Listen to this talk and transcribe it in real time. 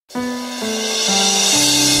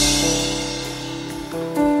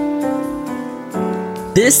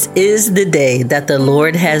This is the day that the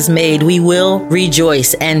Lord has made. We will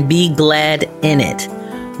rejoice and be glad in it.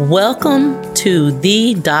 Welcome to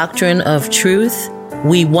the Doctrine of Truth.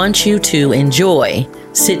 We want you to enjoy,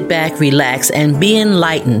 sit back, relax, and be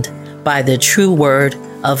enlightened by the true word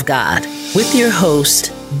of God with your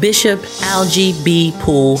host, Bishop Algie B.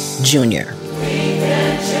 Poole, Jr.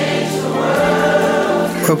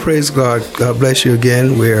 Well, praise God. God bless you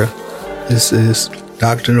again. This is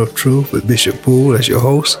Doctrine of Truth with Bishop Poole as your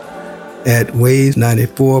host at Waves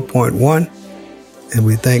 94.1. And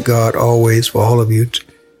we thank God always for all of you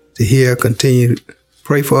to hear, continue to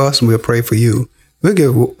pray for us, and we'll pray for you. We'll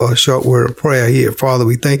give a short word of prayer here. Father,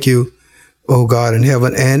 we thank you, O God, in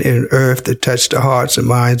heaven and in earth, to touch the hearts and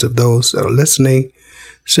minds of those that are listening.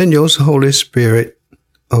 Send your Holy Spirit,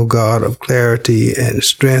 O God, of clarity and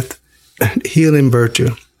strength and healing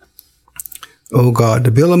virtue. O God,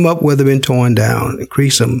 to build them up where they've been torn down,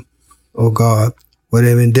 increase them, O God, where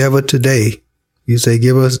they've endeavored today. You say,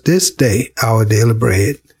 give us this day our daily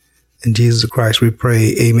bread. In Jesus Christ we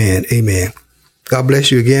pray, amen, amen. God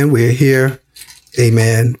bless you again. We're here,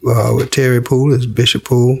 amen, with Terry Poole, as Bishop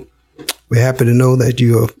Poole. We're happy to know that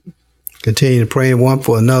you are continuing to pray one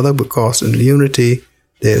for another, because in unity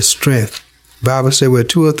there's strength. The Bible says where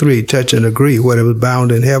two or three touch and agree, whatever is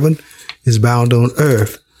bound in heaven is bound on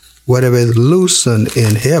earth. Whatever is loosened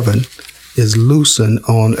in heaven is loosened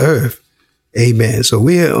on earth. Amen. So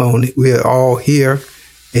we are all here,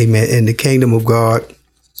 amen, in the kingdom of God.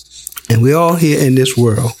 And we're all here in this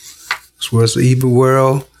world. This world's an evil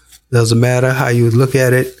world. Doesn't matter how you look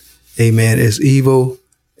at it. Amen. It's evil.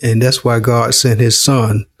 And that's why God sent his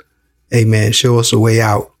son. Amen. Show us a way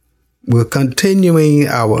out. We're continuing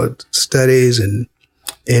our studies and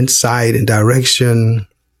insight and direction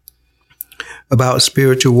about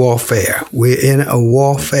spiritual warfare. We're in a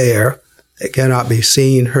warfare that cannot be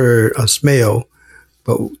seen, heard, or smelled,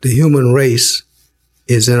 but the human race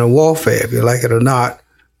is in a warfare, if you like it or not,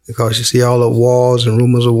 because you see all the wars and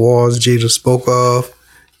rumors of wars Jesus spoke of,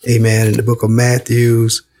 amen, in the book of Matthew,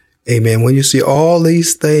 amen. When you see all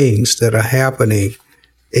these things that are happening,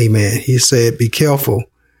 amen, he said, be careful,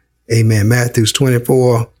 amen. Matthew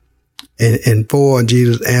 24 and 4,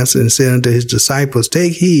 Jesus answered and said unto his disciples,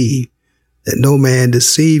 take heed that no man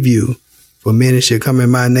deceive you, for many shall come in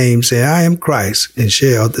my name, saying, I am Christ, and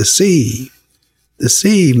shall deceive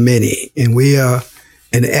many. And we are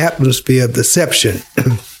in the atmosphere of deception.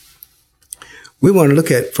 We want to look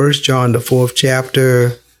at 1 John, the 4th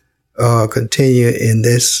chapter, continue in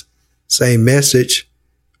this same message.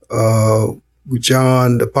 John,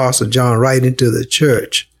 the Apostle John, writing to the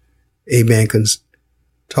church, amen,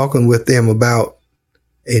 talking with them about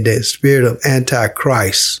the spirit of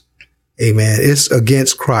Antichrist. Amen. It's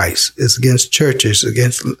against Christ. It's against churches,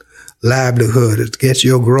 against livelihood. It's against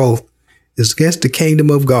your growth. It's against the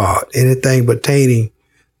kingdom of God. Anything pertaining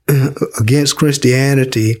against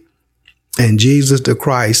Christianity and Jesus the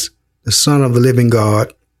Christ, the Son of the living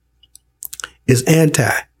God, is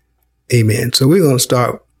anti. Amen. So we're going to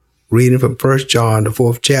start reading from 1 John, the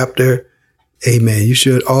 4th chapter. Amen. You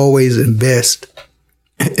should always invest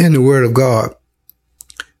in the word of God.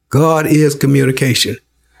 God is communication.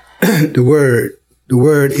 The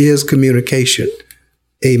word is communication.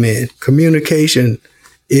 Amen. Communication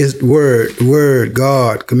is the word,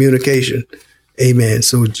 God, communication. Amen.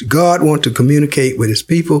 So God wants to communicate with his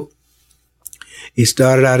people. He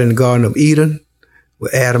started out in the Garden of Eden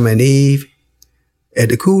with Adam and Eve. At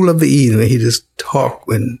the cool of the evening, he just talked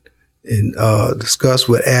and discussed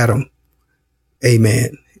with Adam.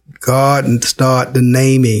 Amen. God started the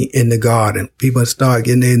naming in the garden. People start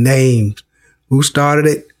getting their names. Who started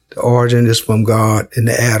it? The origin is from God in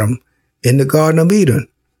the Adam in the Garden of Eden.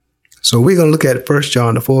 So we're going to look at 1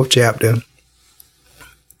 John, the 4th chapter,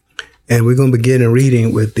 and we're going to begin in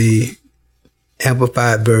reading with the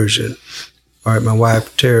Amplified Version. All right, my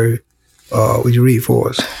wife, Terry, would you read for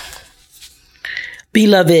us?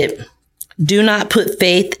 Beloved, do not put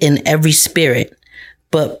faith in every spirit,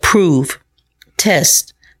 but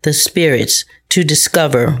test the spirits to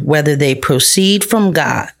discover whether they proceed from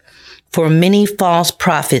God. For many false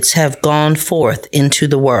prophets have gone forth into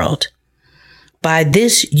the world. By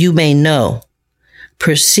this you may know,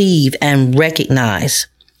 perceive, and recognize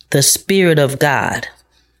the Spirit of God.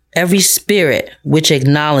 Every spirit which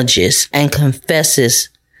acknowledges and confesses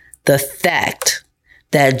the fact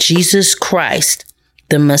that Jesus Christ,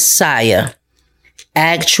 the Messiah,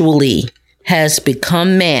 actually has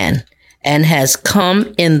become man and has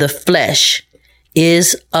come in the flesh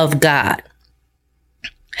is of God,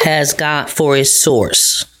 has God for his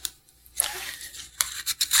source.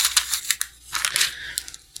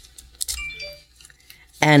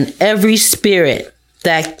 And every spirit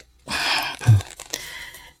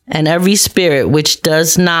and every spirit which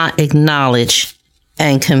does not acknowledge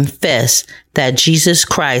and confess that Jesus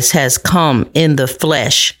Christ has come in the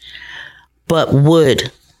flesh, but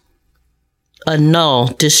would annul,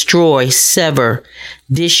 destroy, sever,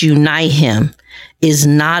 disunite him, is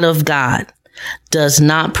not of God, does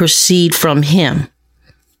not proceed from him.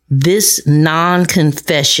 This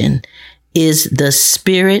non-confession is the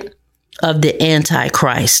spirit of the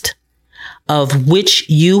Antichrist, of which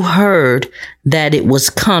you heard that it was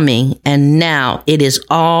coming, and now it is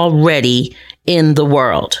already in the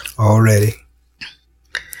world. Already.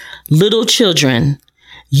 Little children,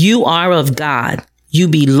 you are of God. You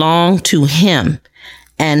belong to him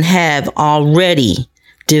and have already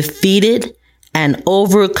defeated and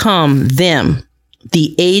overcome them,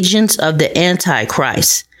 the agents of the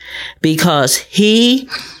Antichrist, because he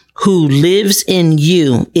who lives in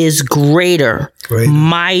you is greater,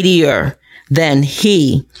 mightier than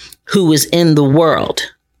he who is in the world.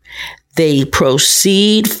 They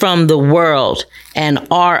proceed from the world and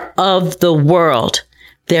are of the world.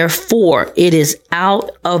 Therefore, it is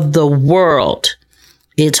out of the world,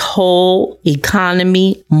 its whole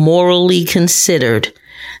economy morally considered,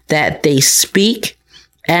 that they speak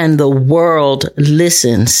and the world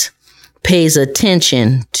listens, pays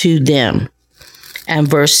attention to them. And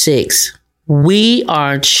verse 6, we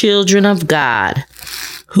are children of God.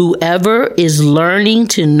 Whoever is learning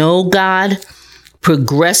to know God,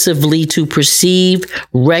 progressively to perceive,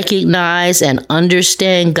 recognize, and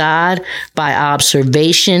understand God by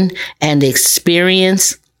observation and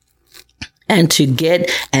experience, and to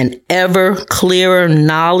get an ever clearer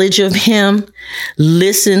knowledge of him,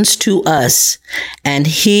 listens to us. And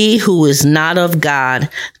he who is not of God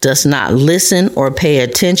does not listen or pay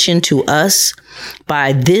attention to us.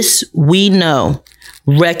 By this we know,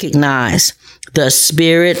 recognize the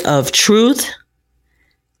spirit of truth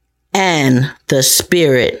and the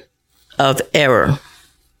spirit of error.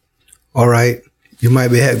 All right. You might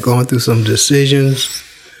be going through some decisions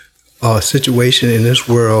or situation in this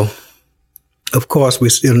world. Of course, we're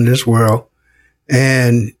still in this world,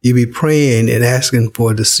 and you be praying and asking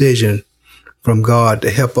for a decision from God to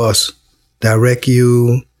help us direct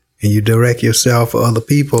you, and you direct yourself for other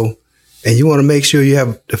people. And you want to make sure you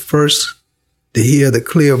have the first to hear the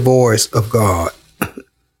clear voice of God,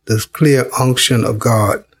 the clear unction of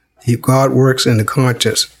God. God works in the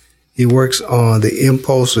conscience. He works on the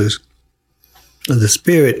impulses of the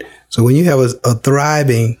spirit. So when you have a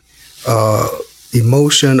thriving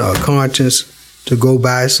emotion or conscience to go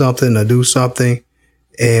buy something or do something,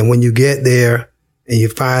 and when you get there and you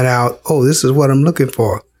find out, oh, this is what I'm looking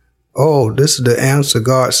for. Oh, this is the answer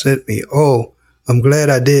God sent me. Oh, I'm glad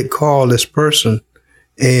I did call this person.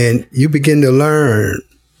 And you begin to learn.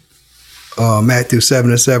 Matthew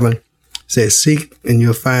 7:7 says, seek and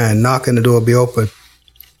you'll find, knock and the door will be open.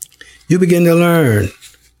 You begin to learn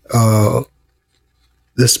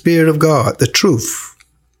the Spirit of God, the truth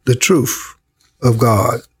of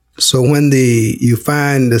God. So when you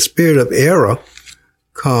find the spirit of error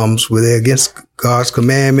comes with against God's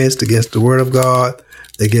commandments, against the word of God,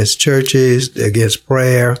 against churches, against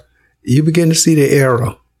prayer, you begin to see the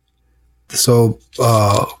error. So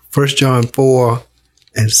 1 John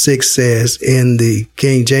 4:6 says in the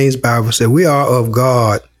King James Bible, said, we are of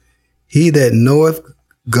God. He that knoweth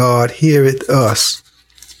God heareth us.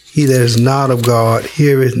 He that is not of God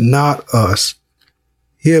heareth not us.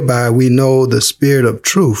 Hereby we know the spirit of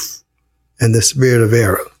truth and the spirit of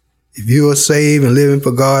error. If you are saved and living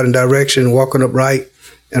for God in direction, walking upright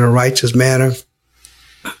in a righteous manner,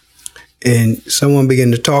 and someone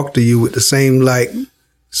begin to talk to you with the same like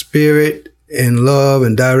spirit and love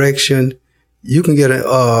and direction, you can get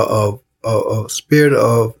a spirit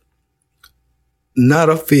of not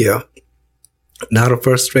of fear, not of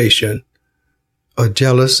frustration, or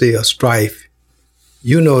jealousy or strife.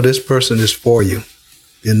 You know this person is for you.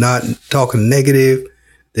 They're not talking negative.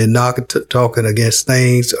 They're not talking against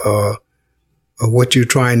things or what you're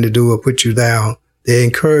trying to do or put you down. They're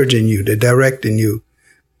encouraging you. They're directing you.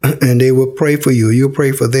 And they will pray for you. You'll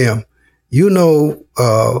pray for them. You know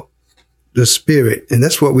the spirit. And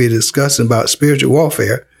that's what we're discussing about spiritual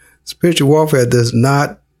warfare. Spiritual warfare does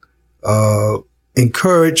not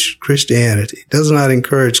encourage Christianity. It does not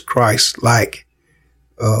encourage Christ-like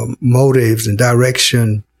motives and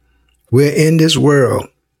direction. We're in this world.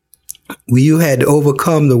 You had to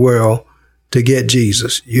overcome the world to get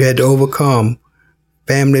Jesus. You had to overcome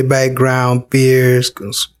family background, fears,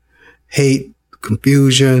 hate,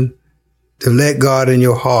 confusion, to let God in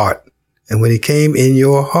your heart. And when he came in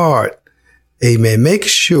your heart, amen, make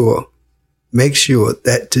sure make sure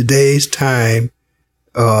that today's time,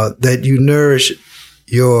 that you nourish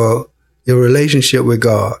your relationship with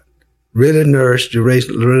God. Really nourish your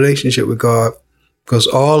relationship with God, because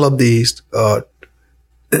all of these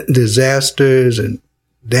disasters and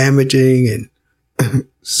damaging and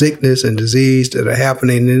sickness and disease that are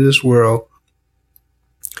happening in this world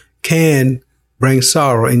can bring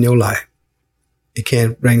sorrow in your life. It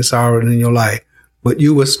can bring sorrow in your life, but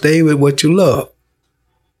you will stay with what you love.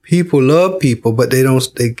 People love people, but they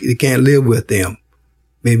can't live with them.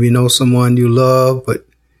 Maybe you know someone you love, but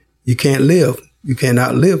you cannot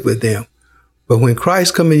live with them. But when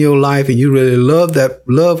Christ come in your life and you really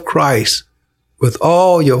love Christ with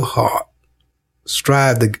all your heart,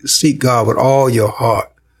 strive to seek God with all your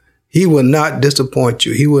heart, He will not disappoint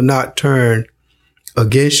you. He will not turn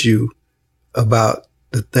against you about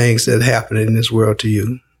the things that happen in this world to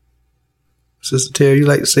you. Sister Terry, you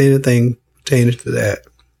like to say anything pertaining to that?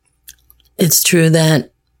 It's true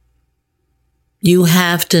that you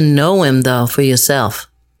have to know Him, though, for yourself.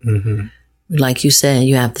 Mm-hmm. Like you said,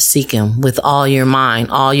 you have to seek Him with all your mind,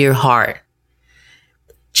 all your heart.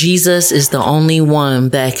 Jesus is the only one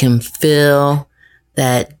that can fill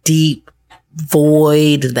that deep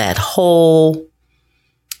void, that hole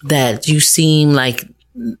that you seem like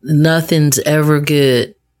nothing's ever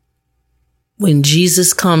good. When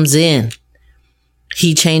Jesus comes in,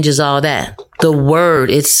 He changes all that. The Word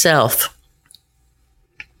itself.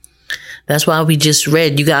 That's why we just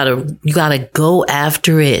read, you gotta go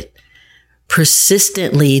after it.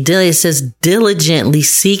 Persistently. It says diligently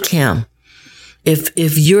seek Him.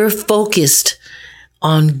 If you're focused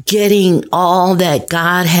on getting all that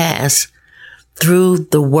God has through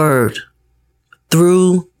the Word,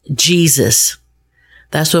 through Jesus,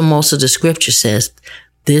 that's what most of the scripture says.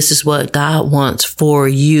 This is what God wants for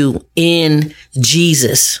you in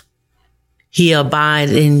Jesus. He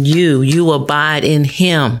abides in you. You abide in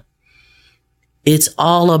Him. It's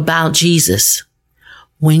all about Jesus.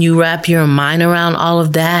 When you wrap your mind around all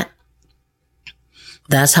of that,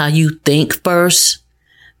 that's how you think first.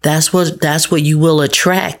 That's what you will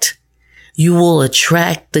attract. You will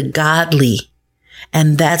attract the godly.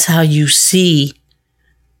 And that's how you see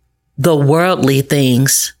the worldly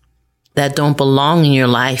things that don't belong in your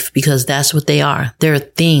life, because that's what they are. They're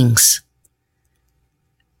things.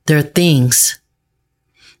 They're things.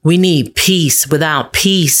 We need peace. Without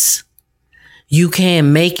peace, you can't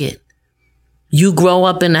make it. You grow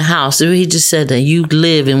up in a house. He just said that you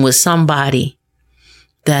live in with somebody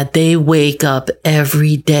that they wake up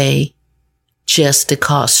every day just to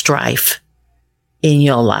cause strife in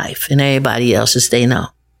your life and everybody else's they know.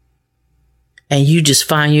 And you just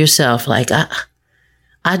find yourself like,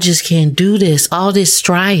 I just can't do this, all this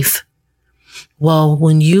strife. Well,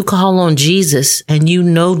 when you call on Jesus and you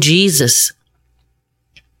know Jesus,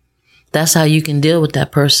 that's how you can deal with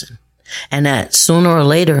that person. And that sooner or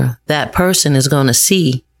later, that person is going to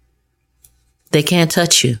see they can't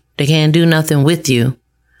touch you. They can't do nothing with you.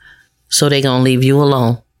 So they're going to leave you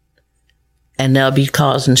alone. And they'll be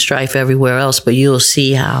causing strife everywhere else, but you'll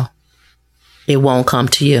see how it won't come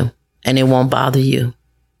to you and it won't bother you.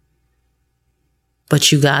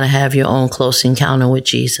 But you got to have your own close encounter with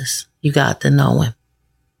Jesus. You got to know Him.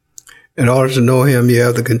 In order to know Him, you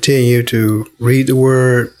have to continue to read the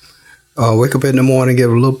Word. Wake up in the morning,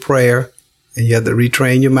 give a little prayer, and you have to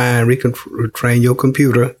retrain your mind, retrain your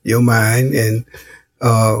computer, your mind, and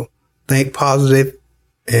think positive.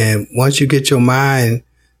 And once you get your mind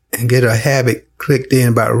and get a habit clicked in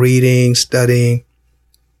about reading, studying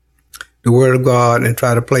the Word of God, and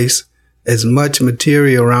try to place as much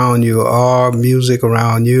material around you, or music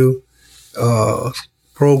around you,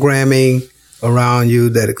 programming around you,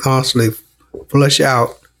 that it constantly flush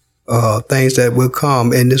out things that will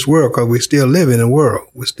come in this world, because we still live in a world.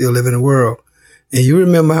 We still live in a world. And you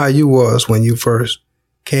remember how you was when you first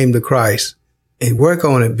came to Christ, and work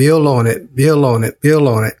on it, build on it, build on it, build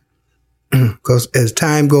on it. Because as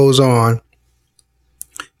time goes on,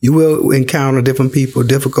 you will encounter different people,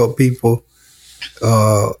 difficult people,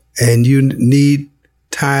 and you need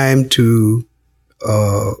time to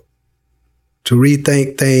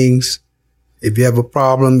rethink things. If you have a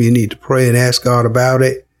problem, you need to pray and ask God about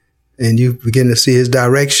it, and you begin to see His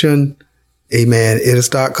direction. Amen. It'll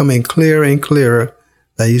start coming clearer and clearer.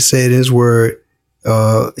 Like you said in His Word,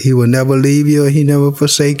 He will never leave you. He never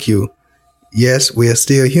forsake you. Yes, we are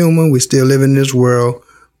still human. We still live in this world,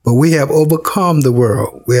 but we have overcome the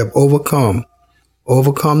world. We have overcome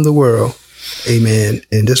the world. Amen.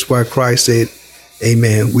 And that's why Christ said,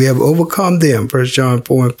 amen, we have overcome them. 1 John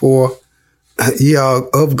 4:4. Ye are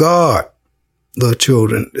of God, little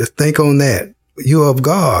children. Just think on that. You are of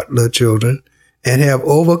God, little children, and have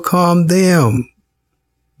overcome them,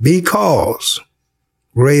 because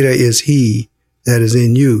greater is He that is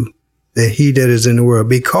in you than he that is in the world,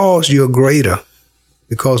 because you're greater,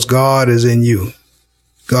 because God is in you.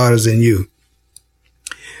 God is in you.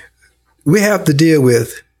 We have to deal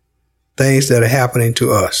with things that are happening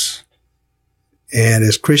to us. And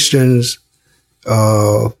as Christians,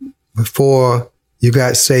 before you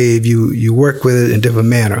got saved, you work with it in a different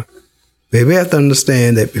manner. But we have to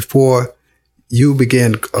understand that before you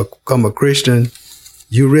began to become a Christian,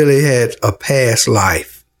 you really had a past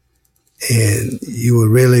life. And you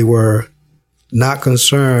really were not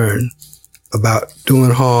concerned about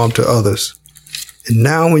doing harm to others. And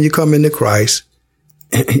now when you come into Christ,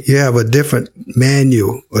 you have a different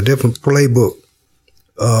manual, a different playbook,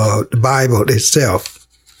 the Bible itself.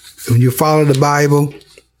 When you follow the Bible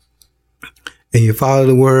and you follow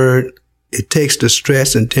the Word, it takes the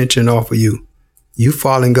stress and tension off of you. You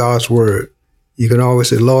following God's Word. You can always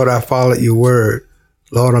say, Lord, I followed your Word.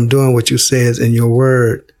 Lord, I'm doing what you says in your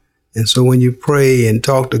Word. And so when you pray and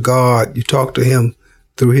talk to God, you talk to him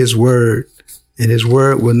through his Word. And his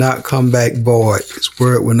Word will not come back void. His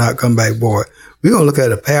Word will not come back void. We're going to look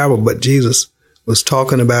at a parable, but Jesus was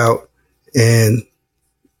talking about, and,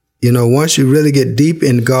 once you really get deep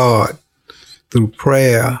in God through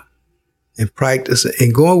prayer and practice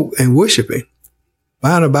and go and worshiping,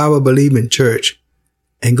 find a Bible-believing church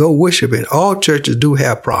and go worshiping. All churches do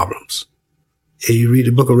have problems. And you read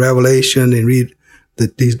the book of Revelation and read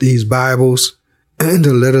these Bibles and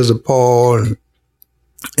the letters of Paul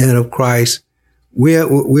and of Christ. We're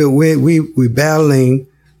battling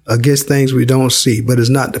against things we don't see, but it's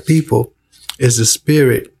not the people, it's the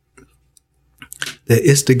spirit that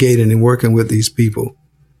instigating and working with these people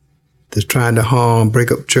that's trying to harm,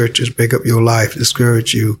 break up churches, break up your life,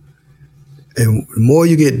 discourage you. And the more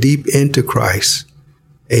you get deep into Christ,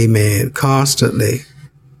 amen, constantly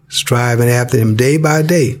striving after him day by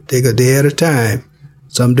day, take a day at a time.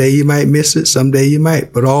 Someday you might miss it, someday you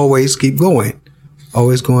might, but always keep going,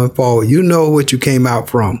 always going forward. You know what you came out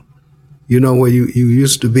from. You know where you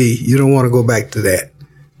used to be. You don't want to go back to that.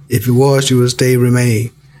 If it was, you would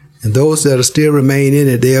remain. And those that are still remain in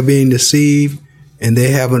it, they are being deceived and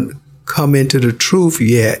they haven't come into the truth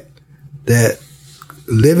yet that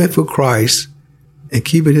living for Christ and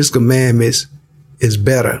keeping his commandments is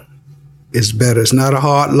better. It's better. It's not a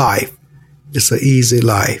hard life. It's an easy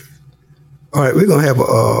life. All right, we're going to have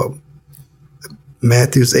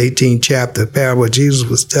Matthew's 18th chapter, parable Jesus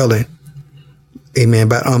was telling, amen,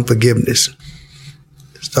 about unforgiveness.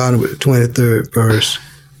 Starting with the 23rd verse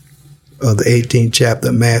of the 18th chapter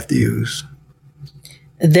of Matthew's.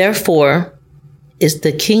 Therefore is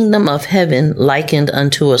the kingdom of heaven likened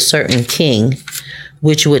unto a certain king,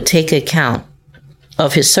 which would take account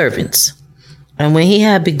of his servants. And when he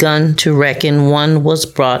had begun to reckon, one was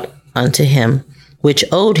brought unto him, which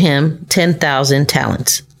owed him 10,000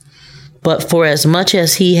 talents. But for as much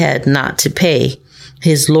as he had not to pay,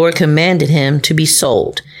 his Lord commanded him to be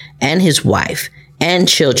sold, and his wife, and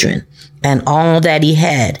children, and all that he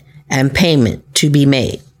had, and payment to be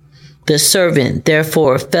made. The servant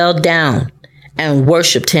therefore fell down and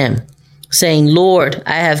worshipped him, saying, Lord,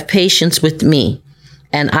 I have patience with me,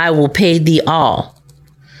 and I will pay thee all.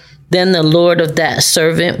 Then the Lord of that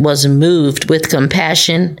servant was moved with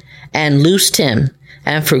compassion, and loosed him,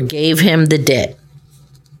 and forgave him the debt.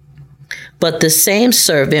 But the same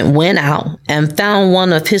servant went out and found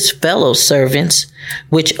one of his fellow servants,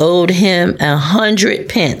 which owed him 100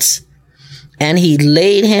 pence. And he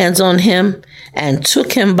laid hands on him and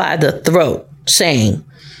took him by the throat, saying,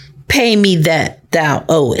 Pay me that thou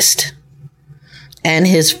owest. And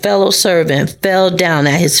his fellow servant fell down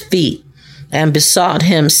at his feet and besought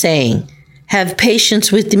him, saying, Have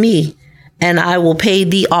patience with me, and I will pay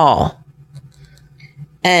thee all.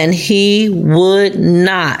 And he would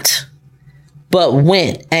not, but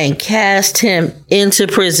went and cast him into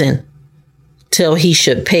prison till he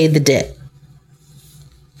should pay the debt.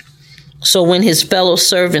 So when his fellow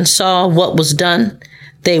servants saw what was done,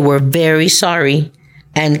 they were very sorry,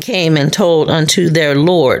 and came and told unto their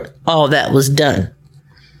Lord all that was done.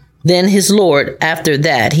 Then his Lord, after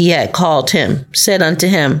that he had called him, said unto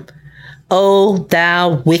him, O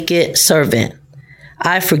thou wicked servant,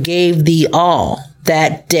 I forgave thee all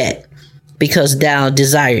that debt, because thou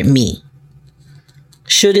desired me.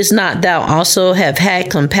 Shouldest not thou also have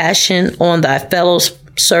had compassion on thy fellow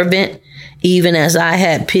servant, even as I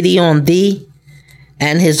had pity on thee?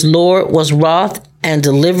 And his Lord was wroth, and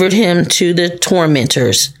delivered him to the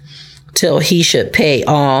tormentors, till he should pay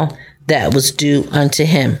all that was due unto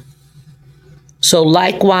him. So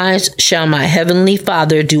likewise shall my heavenly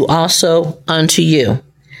Father do also unto you,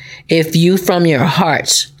 if you from your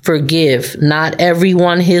hearts forgive not every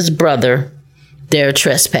one his brother their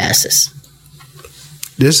trespasses.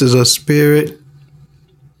 this is a spirit,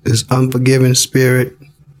 this unforgiving spirit,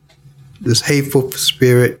 this hateful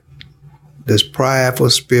spirit, this prideful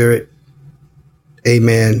spirit.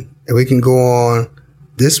 Amen. And we can go on.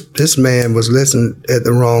 This man was listening at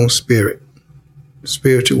the wrong spirit,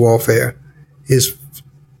 spiritual warfare.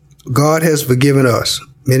 God has forgiven us.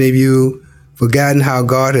 Many of you forgotten how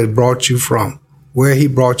God has brought you from, where he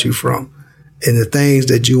brought you from, and the things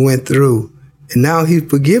that you went through. And now he's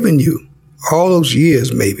forgiven you all those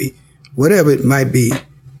years, maybe, whatever it might be,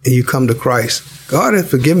 and you come to Christ. God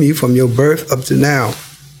has forgiven you from your birth up to now.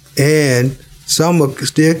 And some are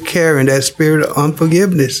still carrying that spirit of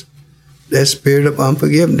unforgiveness. That spirit of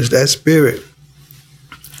unforgiveness, that spirit.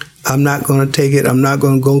 I'm not going to take it. I'm not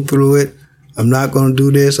going to go through it. I'm not going to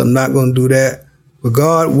do this. I'm not going to do that. But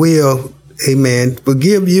God will, amen,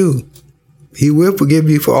 forgive you. He will forgive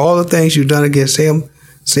you for all the things you've done against him.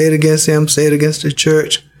 Say it against him. Say it against the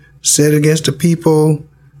church. Say it against the people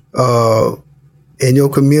in your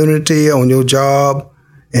community, on your job,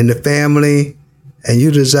 in the family. And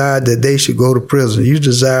you desire that they should go to prison. You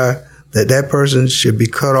desire that that person should be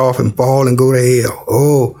cut off and fall and go to hell.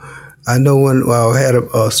 Oh, I know when I had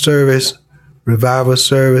a service, revival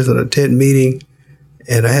service, and a tent meeting,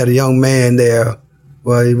 and I had a young man there.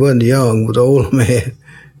 Well, he wasn't young, he was an older man.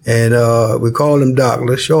 And we called him Doc,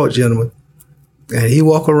 a short gentleman. And he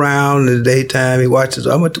walk around in the daytime. He watches,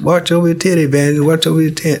 I'm going to watch over your tent, Evangelist, watch over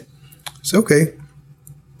your tent. It's okay.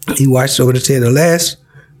 He watched over the tent.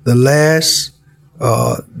 The last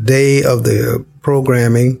day of the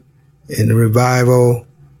programming in the revival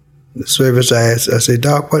the service, I said,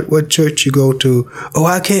 Doc, what church you go to? Oh,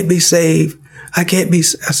 I can't be saved. I can't be.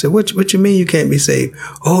 I said, what you mean you can't be saved?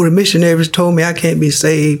 Oh, the missionaries told me I can't be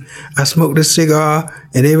saved. I smoked a cigar,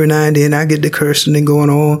 and every now and then I get the cursing and going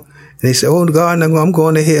on. And they said, oh, God, I'm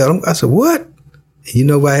going to hell. I said, what? And you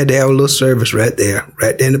know, I had to have a little service right there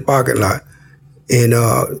in the parking lot. And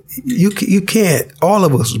you can't. All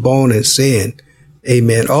of us was born in sin.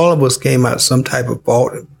 Amen. All of us came out some type of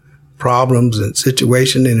fault, problems and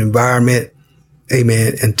situation and environment.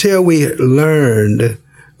 Amen. Until we learned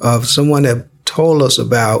of someone that told us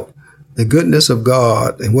about the goodness of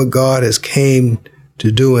God and what God has came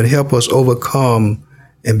to do and help us overcome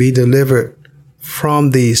and be delivered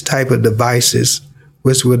from these type of devices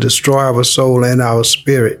which will destroy our soul and our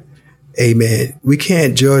spirit. Amen. We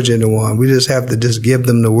can't judge anyone. We just have to just give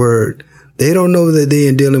them the word. They don't know that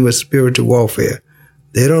they're dealing with spiritual warfare.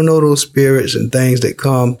 They don't know those spirits and things that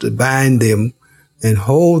come to bind them and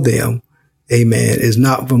hold them. Amen. Is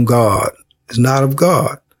not from God. It's not of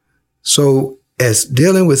God. So as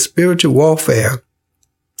dealing with spiritual warfare,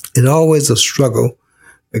 it's always a struggle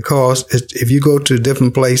because if you go to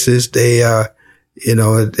different places, they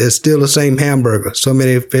it's still the same hamburger. So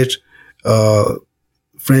many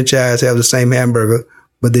franchise have the same hamburger,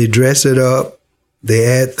 but they dress it up. They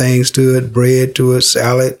add things to it, bread to it,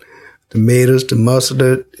 salad, tomatoes, the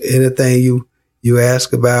mustard, anything you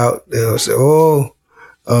ask about. They'll say,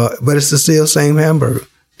 but it's still the same hamburger.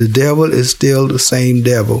 The devil is still the same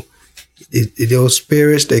devil. Those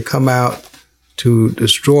spirits, they come out to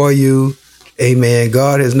destroy you. Amen.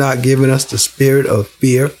 God has not given us the spirit of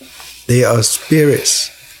fear. They are spirits.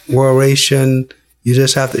 Warration. You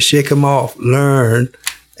just have to shake them off. Learn.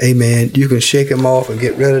 Amen. You can shake them off and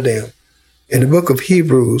get rid of them. In the book of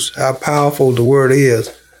Hebrews, how powerful the word is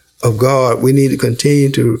of God, we need to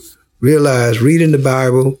continue to realize reading the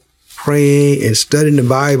Bible, praying and studying the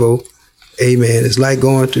Bible. Amen. It's like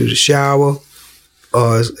going to the shower.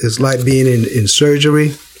 It's like being in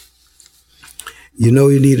surgery. You know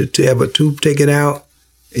you need to have a tube taken out,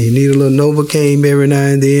 and you need a little Novocaine every now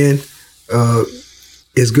and then.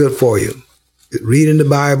 It's good for you. Reading the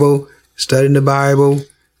Bible, studying the Bible,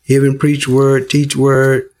 hearing preach word, teach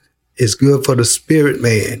word, is good for the spirit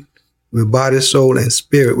man. With body, soul, and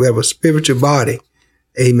spirit. We have a spiritual body.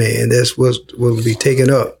 Amen. That's what will be taken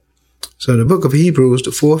up. So in the book of Hebrews,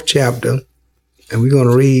 the 4th chapter, and we're going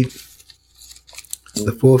to read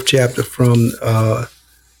the 4th chapter from the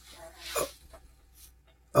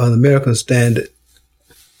American Standard.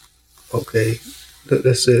 Okay.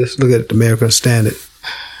 Let's look at the American Standard.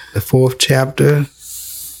 The 4th chapter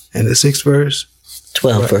and the 6th verse.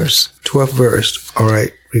 12th verse. 12th verse. All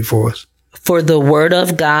right. Read for us. For the word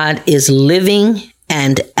of God is living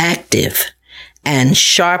and active and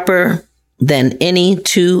sharper than any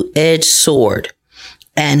two-edged sword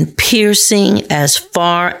and piercing as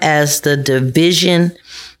far as the division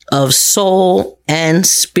of soul and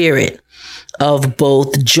spirit, of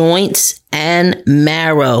both joints and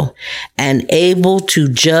marrow, and able to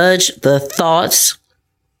judge the thoughts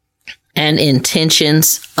and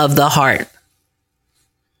intentions of the heart.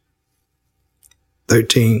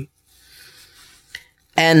 13.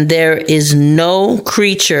 And there is no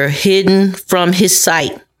creature hidden from his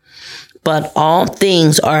sight, but all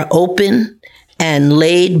things are open and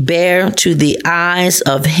laid bare to the eyes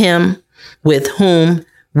of him with whom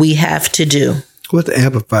we have to do. What the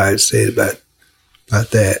Amplified said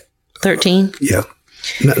about that? 13? Yeah.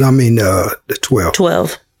 No, I mean, the 12.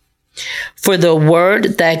 12. For the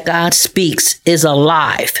word that God speaks is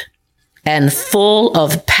alive and full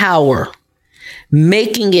of power,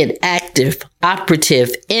 making it active,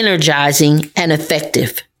 operative, energizing, and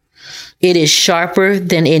effective. It is sharper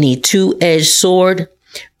than any two-edged sword,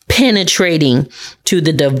 penetrating to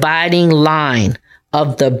the dividing line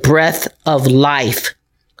of the breath of life,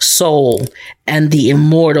 soul, and the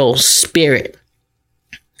immortal spirit,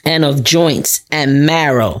 and of joints and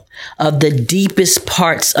marrow, of the deepest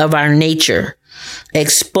parts of our nature,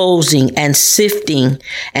 exposing and sifting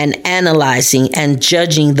and analyzing and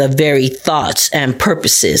judging the very thoughts and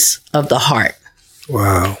purposes of the heart.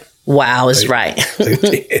 Wow. Wow is right.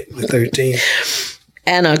 13.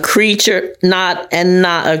 And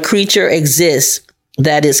not a creature exists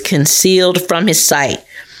that is concealed from his sight,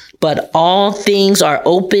 but all things are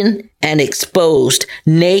open and exposed,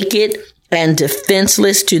 naked and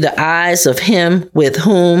defenseless to the eyes of him with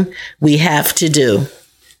whom we have to do.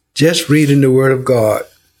 Just reading the Word of God,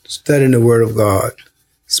 studying the Word of God.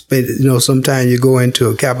 Sometimes you go into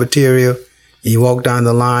a cafeteria and you walk down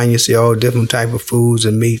the line, you see all different type of foods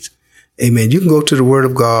and meats. Amen. You can go to the Word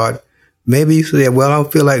of God. Maybe you say, well, I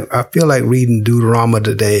feel like reading Deuteronomy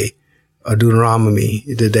today.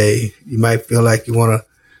 You might feel like you want to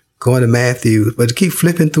go into Matthew, but keep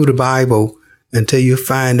flipping through the Bible until you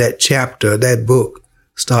find that chapter, that book.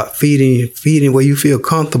 Start feeding where you feel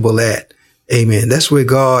comfortable at. Amen. That's where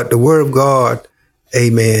God, the Word of God,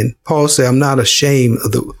 amen. Paul said, I'm not ashamed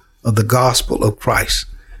of the gospel of Christ.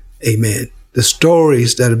 Amen. The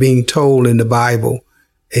stories that are being told in the Bible,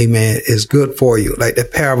 amen, is good for you. Like the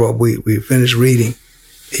parable we finished reading.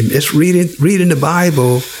 It's reading the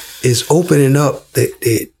Bible is opening up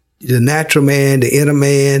the natural man, the inner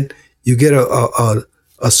man. You get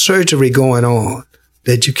a surgery going on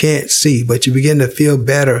that you can't see, but you begin to feel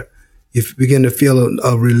better. You begin to feel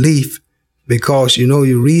a relief because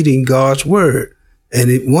you're reading God's word.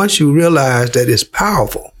 And once you realize that it's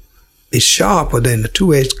powerful, it's sharper than the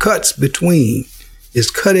two-edged cuts between.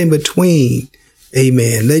 It's cut in between.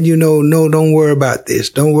 Amen. Let you know, no, don't worry about this.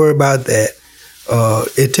 Don't worry about that.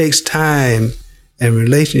 It takes time and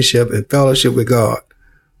relationship and fellowship with God.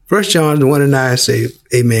 1 John 1:9 say,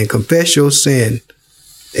 amen, confess your sin.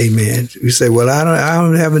 Amen. We say, well,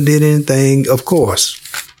 I haven't did anything. Of course,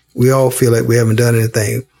 we all feel like we haven't done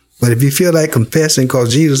anything. But if you feel like confessing,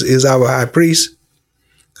 because Jesus is our high priest,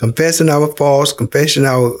 confessing our faults, confessing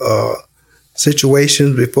our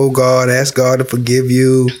situations before God, ask God to forgive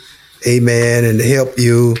you, amen, and to help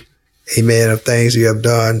you, amen, of things you have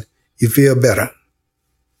done, you feel better.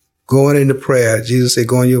 Going into prayer, Jesus said,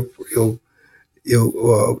 go in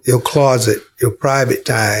your closet, your private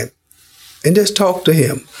time, and just talk to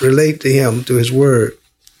him, relate to him, to his word.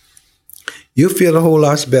 You'll feel a whole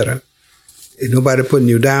lot better. Ain't nobody putting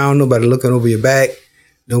you down, nobody looking over your back.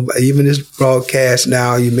 Nobody, even this broadcast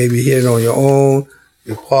now, you may be hearing on your own,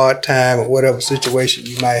 your part-time or whatever situation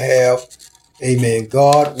you might have. Amen.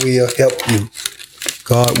 God will help you.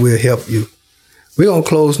 God will help you. We're going to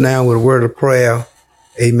close now with a word of prayer.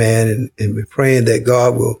 Amen. And we're praying that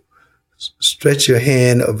God will stretch your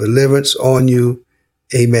hand of deliverance on you.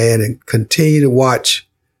 Amen. And continue to watch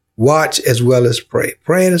as well as pray.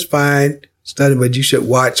 Praying is fine, studying, but you should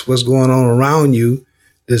watch what's going on around you.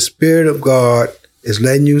 The Spirit of God is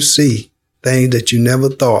letting you see things that you never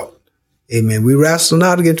thought. Amen. We wrestle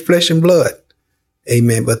not against flesh and blood.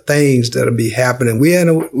 Amen. But things that'll be happening.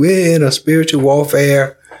 We're in a spiritual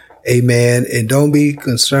warfare. Amen. And don't be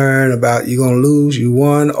concerned about you're going to lose. You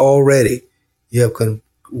won already. You have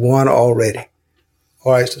won already.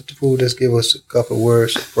 All right, Sister Poole, just give us a couple of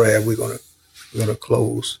words of prayer. We're gonna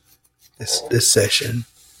close this session.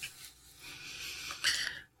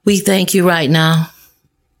 We thank you right now,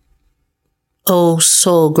 oh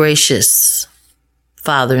so gracious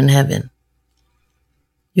Father in heaven.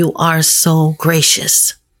 You are so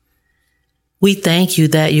gracious. We thank you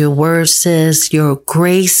that your word says your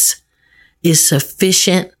grace is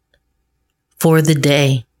sufficient for the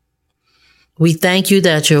day. We thank you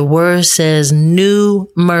that your word says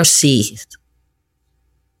new mercies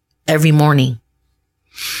every morning.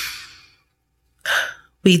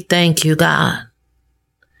 We thank you, God,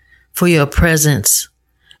 for your presence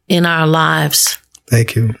in our lives.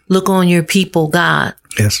 Thank you. Look on your people, God.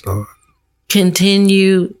 Yes, Lord.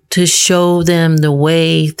 Continue to show them the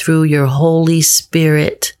way through your Holy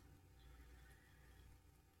Spirit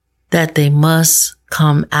that they must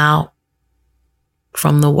come out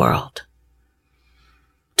from the world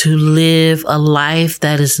to live a life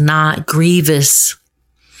that is not grievous,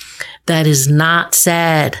 that is not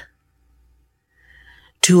sad,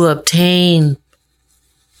 to obtain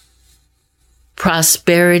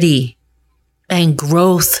prosperity and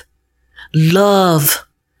growth, love,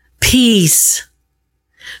 peace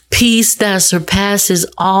that surpasses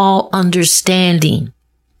all understanding.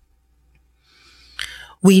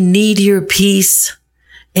 We need your peace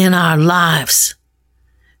in our lives,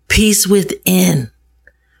 peace within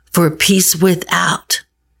for peace without.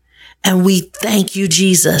 And we thank you,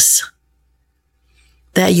 Jesus,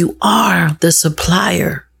 that you are the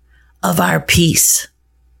supplier of our peace.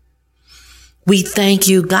 We thank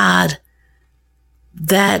you, God,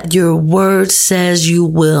 that your word says you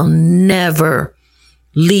will never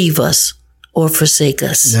leave us or forsake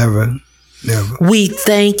us. Never. We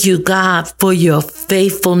thank you, God, for your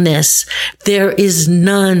faithfulness. There is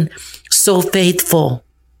none so faithful.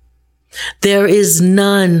 There is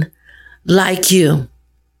none like you.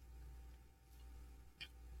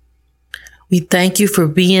 We thank you for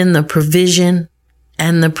being the provision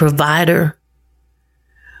and the provider.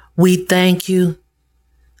 We thank you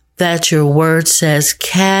that your word says,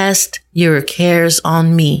 cast your cares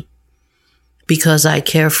on me because I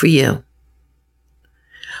care for you.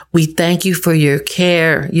 We thank you for your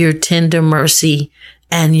care, your tender mercy,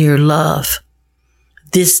 and your love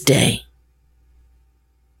this day.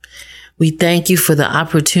 We thank you for the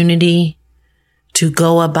opportunity to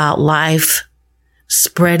go about life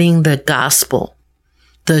spreading the gospel,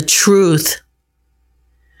 the truth.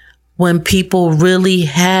 When people really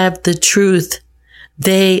have the truth,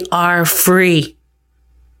 they are free.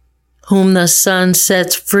 Whom the Son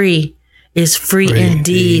sets free is free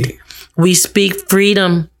indeed. We speak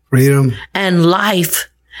freedom and life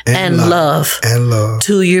and love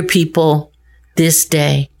to your people this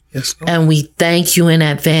day. Yes, Lord. And we thank you in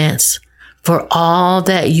advance for all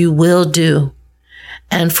that you will do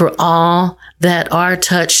and for all that are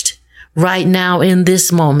touched right now in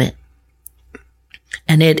this moment.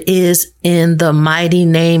 And it is in the mighty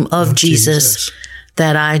name of Jesus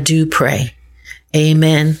that I do pray.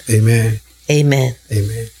 Amen. Amen. Amen.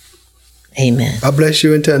 Amen. Amen. God bless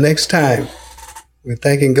you until next time. We're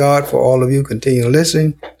thanking God for all of you. Continue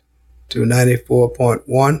listening to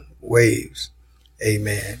 94.1 Waves.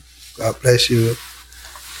 Amen. God bless you.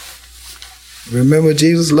 Remember,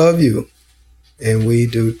 Jesus loves you, and we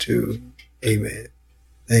do too. Amen.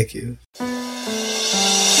 Thank you.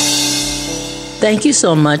 Thank you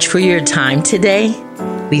so much for your time today.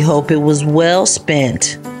 We hope it was well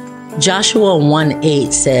spent. Joshua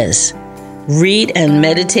 1:8 says, read and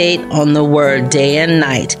meditate on the word day and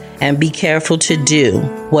night, and be careful to do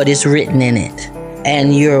what is written in it,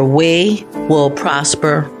 and your way will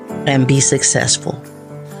prosper and be successful.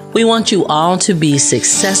 We want you all to be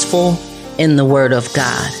successful in the Word of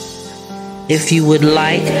God. If you would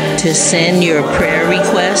like to send your prayer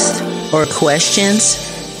requests or questions,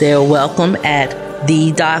 they're welcome at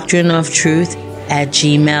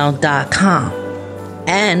thedoctrineoftruth@gmail.com.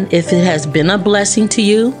 And if it has been a blessing to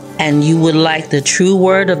you and you would like the true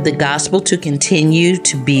word of the gospel to continue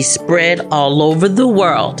to be spread all over the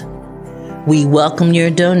world, we welcome your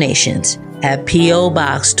donations at P.O.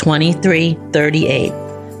 Box 2338,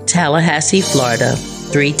 Tallahassee, Florida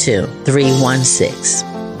 32316.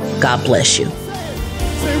 God bless you.